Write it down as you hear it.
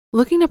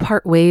Looking to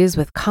part ways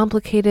with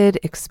complicated,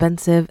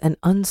 expensive, and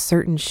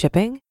uncertain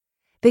shipping?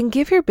 Then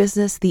give your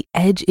business the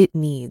edge it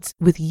needs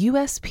with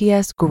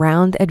USPS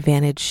Ground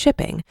Advantage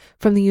shipping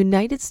from the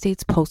United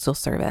States Postal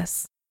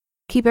Service.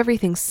 Keep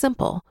everything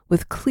simple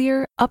with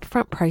clear,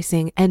 upfront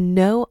pricing and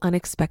no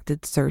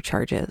unexpected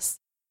surcharges.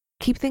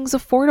 Keep things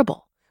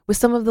affordable with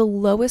some of the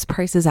lowest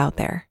prices out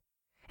there.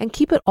 And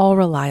keep it all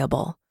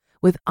reliable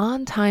with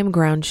on-time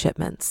ground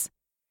shipments.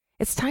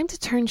 It's time to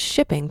turn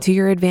shipping to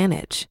your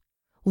advantage.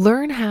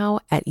 Learn how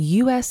at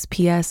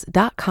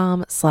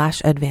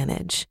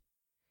USPS.com/advantage.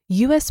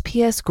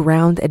 USPS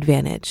Ground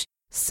Advantage.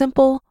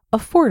 Simple,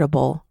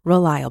 affordable,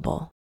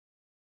 reliable.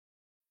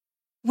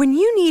 When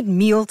you need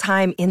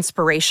mealtime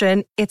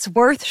inspiration, it's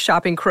worth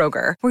shopping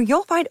Kroger, where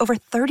you'll find over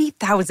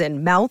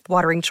 30,000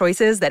 mouth-watering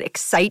choices that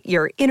excite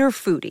your inner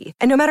foodie.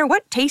 And no matter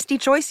what tasty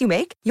choice you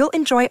make, you'll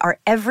enjoy our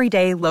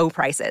everyday low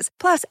prices,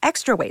 plus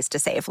extra ways to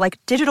save, like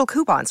digital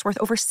coupons worth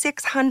over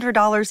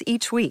 $600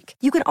 each week.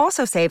 You can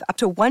also save up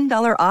to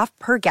 $1 off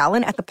per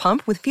gallon at the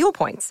pump with fuel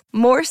points.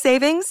 More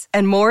savings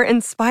and more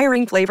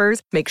inspiring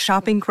flavors make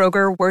shopping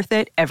Kroger worth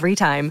it every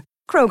time.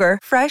 Kroger,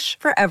 fresh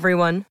for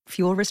everyone.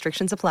 Fuel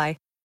restrictions apply.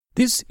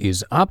 This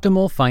is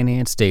Optimal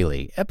Finance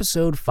Daily,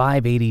 episode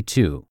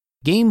 582,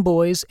 Game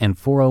Boys and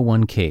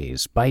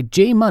 401ks by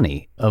Jay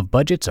Money of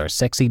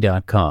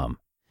BudgetsAreSexy.com.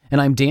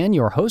 And I'm Dan,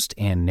 your host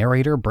and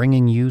narrator,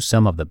 bringing you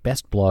some of the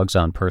best blogs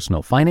on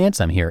personal finance.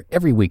 I'm here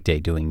every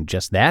weekday doing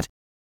just that.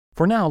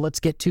 For now,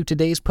 let's get to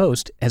today's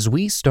post as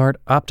we start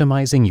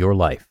optimizing your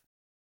life.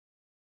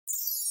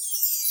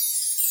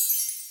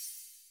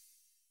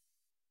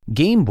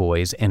 Game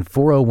Boys and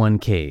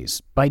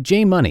 401ks by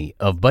Jay Money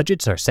of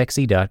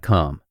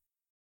BudgetsAreSexy.com.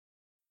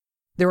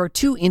 There are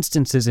two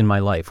instances in my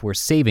life where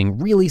saving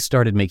really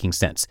started making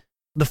sense.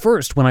 The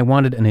first when I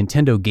wanted a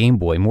Nintendo Game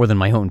Boy more than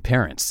my own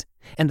parents,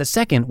 and the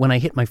second when I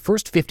hit my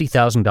first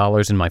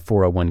 $50,000 in my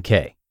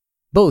 401k.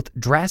 Both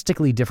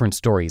drastically different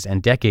stories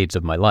and decades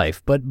of my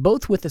life, but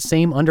both with the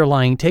same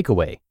underlying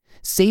takeaway.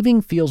 Saving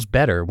feels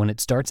better when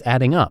it starts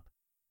adding up.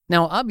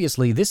 Now,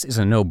 obviously, this is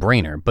a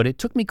no-brainer, but it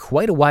took me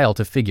quite a while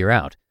to figure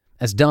out,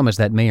 as dumb as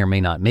that may or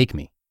may not make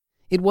me.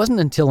 It wasn't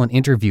until an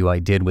interview I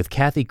did with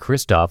Kathy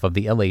Kristoff of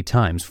the LA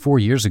Times 4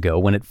 years ago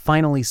when it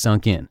finally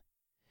sunk in.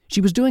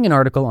 She was doing an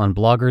article on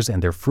bloggers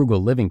and their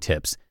frugal living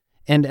tips,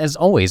 and as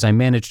always, I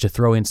managed to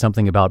throw in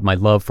something about my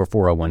love for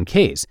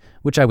 401ks,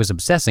 which I was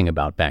obsessing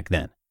about back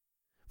then.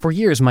 For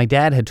years, my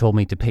dad had told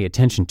me to pay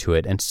attention to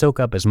it and soak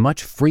up as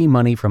much free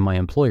money from my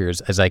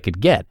employers as I could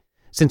get,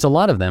 since a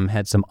lot of them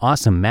had some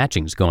awesome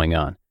matchings going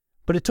on.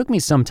 But it took me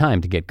some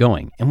time to get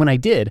going, and when I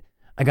did,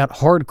 I got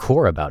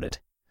hardcore about it,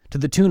 to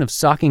the tune of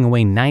socking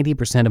away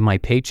 90% of my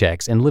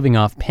paychecks and living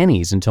off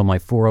pennies until my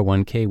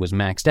 401k was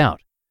maxed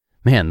out.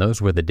 Man, those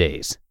were the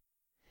days.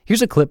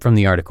 Here's a clip from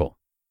the article.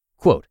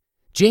 Quote,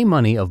 Jay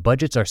Money of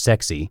Budgets Are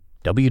Sexy,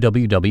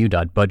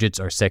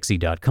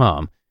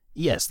 www.budgetsaresexy.com,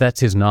 yes, that's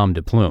his nom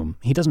de plume,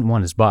 he doesn't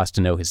want his boss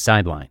to know his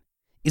sideline,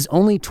 is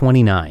only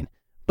 29,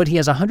 but he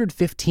has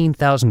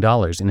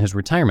 $115,000 in his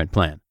retirement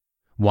plan.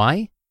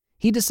 Why?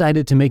 He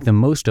decided to make the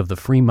most of the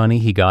free money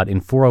he got in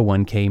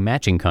 401k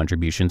matching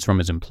contributions from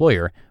his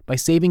employer by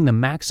saving the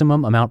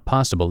maximum amount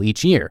possible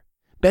each year.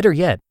 Better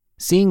yet,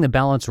 seeing the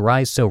balance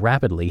rise so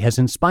rapidly has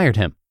inspired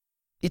him.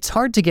 It's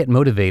hard to get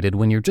motivated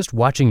when you're just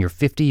watching your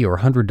 $50 or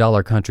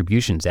 $100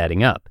 contributions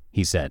adding up,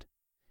 he said.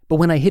 But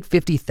when I hit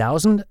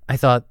 $50,000, I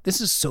thought,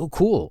 this is so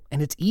cool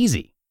and it's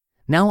easy.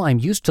 Now I'm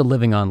used to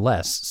living on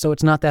less, so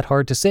it's not that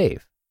hard to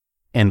save.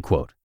 End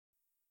quote.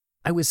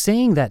 I was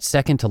saying that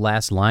second to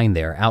last line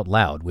there out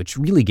loud, which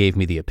really gave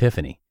me the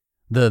epiphany.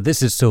 The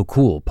 "this is so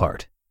cool"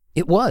 part.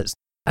 It was.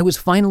 I was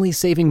finally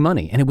saving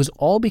money, and it was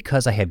all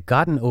because I had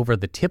gotten over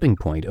the tipping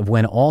point of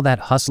when all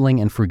that hustling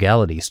and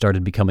frugality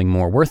started becoming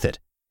more worth it.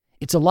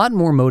 It's a lot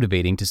more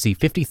motivating to see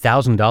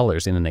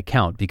 $50,000 in an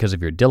account because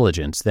of your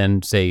diligence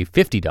than, say,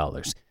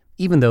 $50,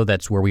 even though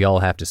that's where we all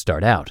have to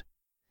start out.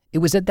 It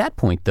was at that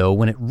point, though,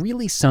 when it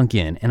really sunk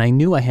in, and I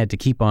knew I had to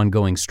keep on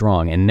going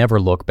strong and never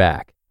look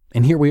back.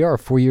 And here we are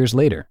 4 years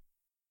later.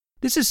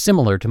 This is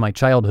similar to my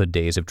childhood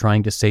days of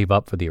trying to save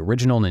up for the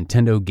original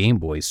Nintendo Game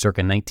Boys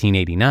circa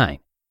 1989.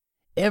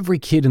 Every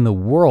kid in the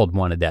world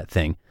wanted that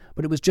thing,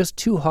 but it was just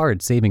too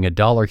hard saving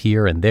 $1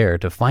 here and there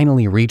to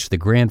finally reach the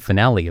grand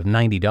finale of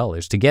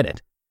 $90 to get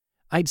it.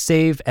 I'd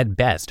save at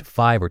best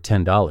 $5 or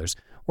 $10,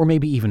 or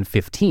maybe even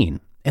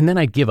 $15, and then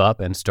I'd give up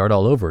and start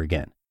all over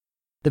again.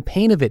 The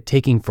pain of it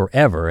taking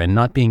forever and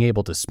not being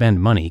able to spend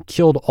money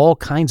killed all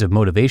kinds of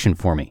motivation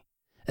for me,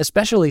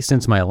 especially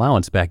since my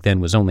allowance back then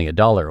was only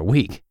 $1 a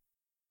week.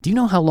 Do you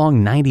know how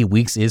long 90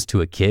 weeks is to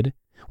a kid,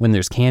 when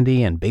there's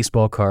candy and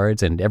baseball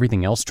cards and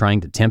everything else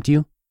trying to tempt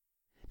you?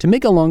 To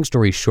make a long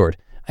story short,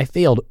 I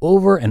failed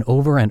over and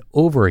over and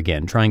over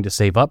again trying to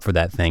save up for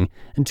that thing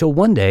until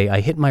one day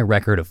I hit my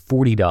record of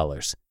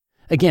 $40.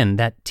 Again,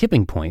 that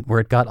tipping point where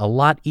it got a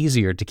lot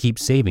easier to keep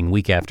saving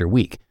week after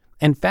week,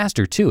 and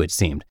faster too, it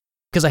seemed,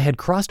 because I had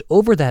crossed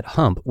over that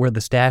hump where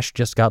the stash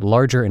just got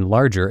larger and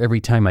larger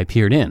every time I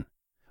peered in.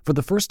 For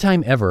the first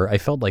time ever, I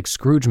felt like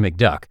Scrooge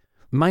McDuck,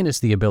 minus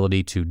the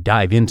ability to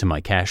dive into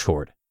my cash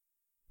hoard.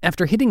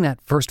 After hitting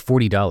that first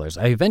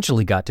 $40, I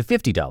eventually got to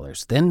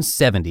 $50, then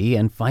 $70,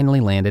 and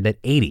finally landed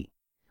at $80.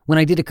 When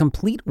I did a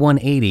complete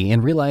 180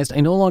 and realized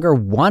I no longer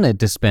wanted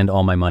to spend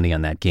all my money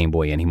on that Game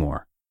Boy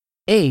anymore.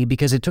 A,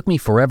 because it took me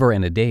forever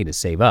and a day to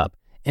save up,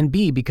 and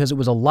B, because it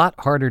was a lot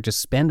harder to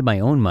spend my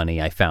own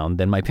money, I found,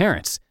 than my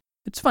parents'.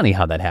 It's funny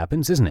how that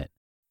happens, isn't it?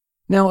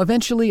 Now,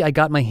 eventually I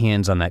got my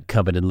hands on that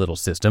coveted little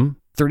system,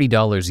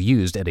 $30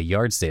 used at a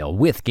yard sale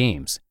with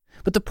games.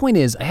 But the point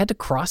is, I had to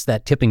cross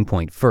that tipping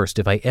point first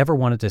if I ever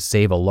wanted to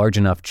save a large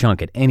enough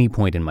chunk at any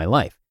point in my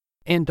life,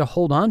 and to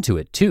hold on to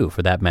it too,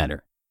 for that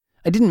matter.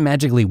 I didn't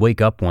magically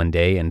wake up one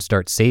day and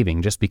start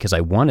saving just because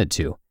I wanted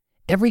to.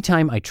 Every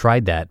time I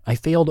tried that, I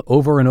failed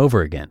over and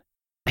over again.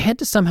 I had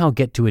to somehow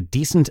get to a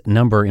decent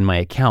number in my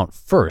account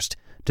first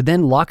to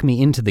then lock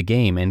me into the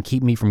game and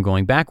keep me from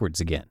going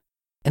backwards again.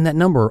 And that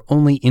number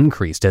only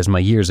increased as my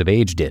years of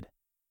age did.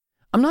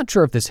 I'm not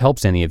sure if this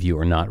helps any of you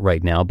or not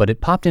right now, but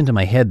it popped into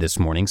my head this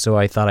morning, so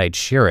I thought I'd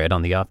share it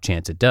on the off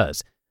chance it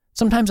does.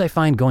 Sometimes I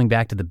find going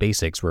back to the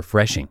basics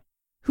refreshing.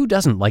 Who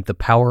doesn't like the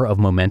power of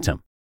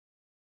momentum?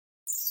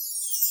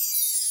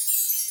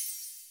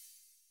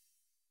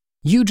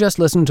 You just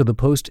listened to the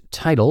post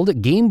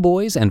titled Game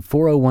Boys and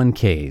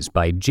 401ks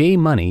by Jay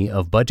Money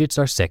of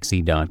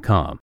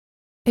budgetsaresexy.com.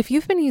 If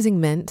you've been using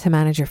Mint to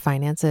manage your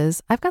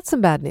finances, I've got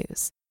some bad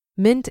news.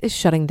 Mint is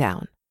shutting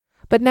down.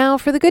 But now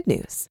for the good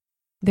news.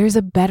 There's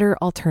a better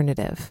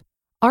alternative.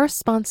 Our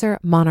sponsor,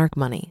 Monarch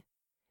Money.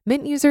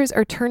 Mint users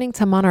are turning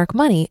to Monarch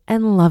Money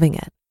and loving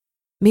it.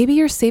 Maybe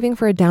you're saving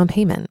for a down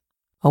payment,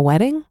 a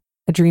wedding,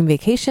 a dream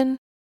vacation,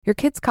 your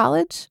kid's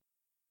college.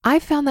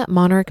 I've found that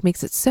Monarch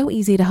makes it so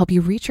easy to help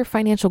you reach your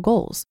financial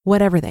goals,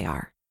 whatever they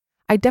are.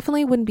 I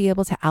definitely wouldn't be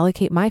able to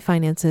allocate my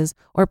finances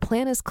or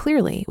plan as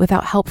clearly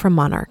without help from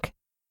Monarch.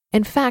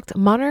 In fact,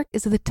 Monarch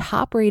is the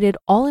top-rated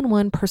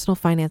all-in-one personal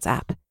finance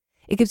app.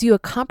 It gives you a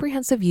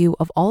comprehensive view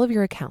of all of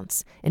your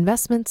accounts,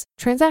 investments,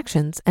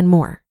 transactions, and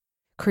more.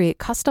 Create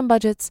custom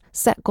budgets,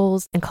 set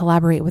goals, and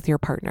collaborate with your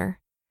partner.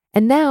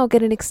 And now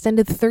get an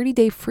extended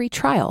 30-day free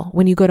trial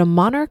when you go to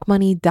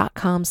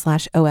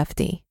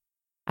monarchmoney.com/OFD.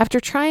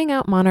 After trying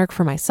out Monarch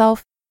for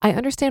myself, I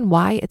understand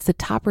why it's the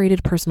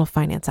top-rated personal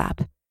finance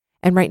app.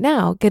 And right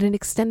now, get an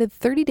extended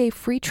 30-day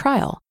free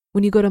trial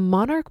when you go to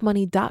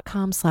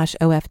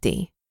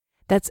monarchmoney.com/OFD.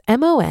 That's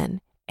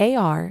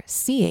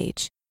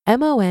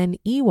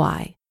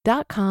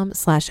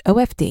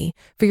monarchmoney.com/OFD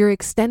for your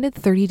extended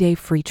 30-day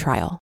free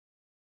trial.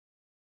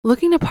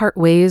 Looking to part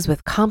ways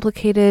with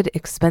complicated,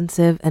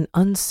 expensive, and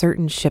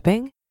uncertain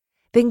shipping?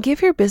 Then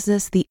give your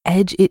business the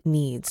edge it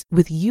needs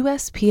with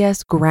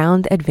USPS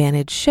Ground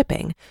Advantage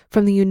shipping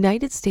from the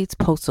United States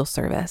Postal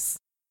Service.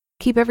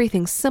 Keep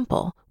everything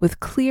simple with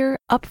clear,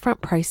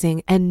 upfront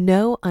pricing and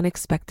no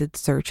unexpected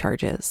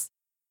surcharges.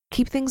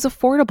 Keep things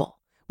affordable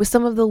with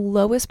some of the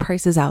lowest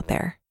prices out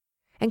there.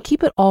 And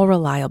keep it all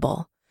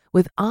reliable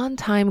with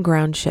on-time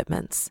ground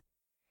shipments.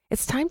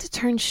 It's time to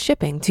turn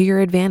shipping to your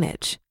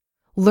advantage.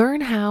 Learn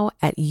how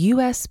at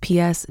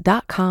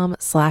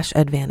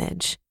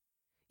USPS.com/advantage.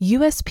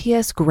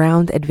 USPS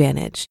Ground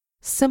Advantage.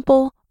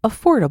 Simple,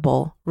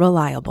 affordable,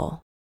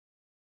 reliable.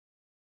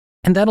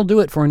 And that'll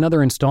do it for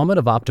another installment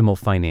of Optimal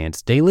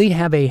Finance Daily.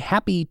 Have a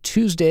happy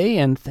Tuesday,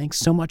 and thanks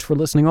so much for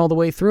listening all the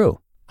way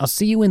through. I'll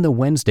see you in the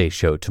Wednesday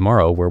show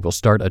tomorrow, where we'll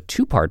start a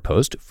 2-part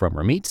post from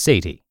Ramit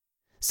Sethi.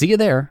 See you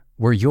there,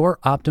 where your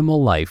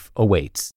optimal life awaits.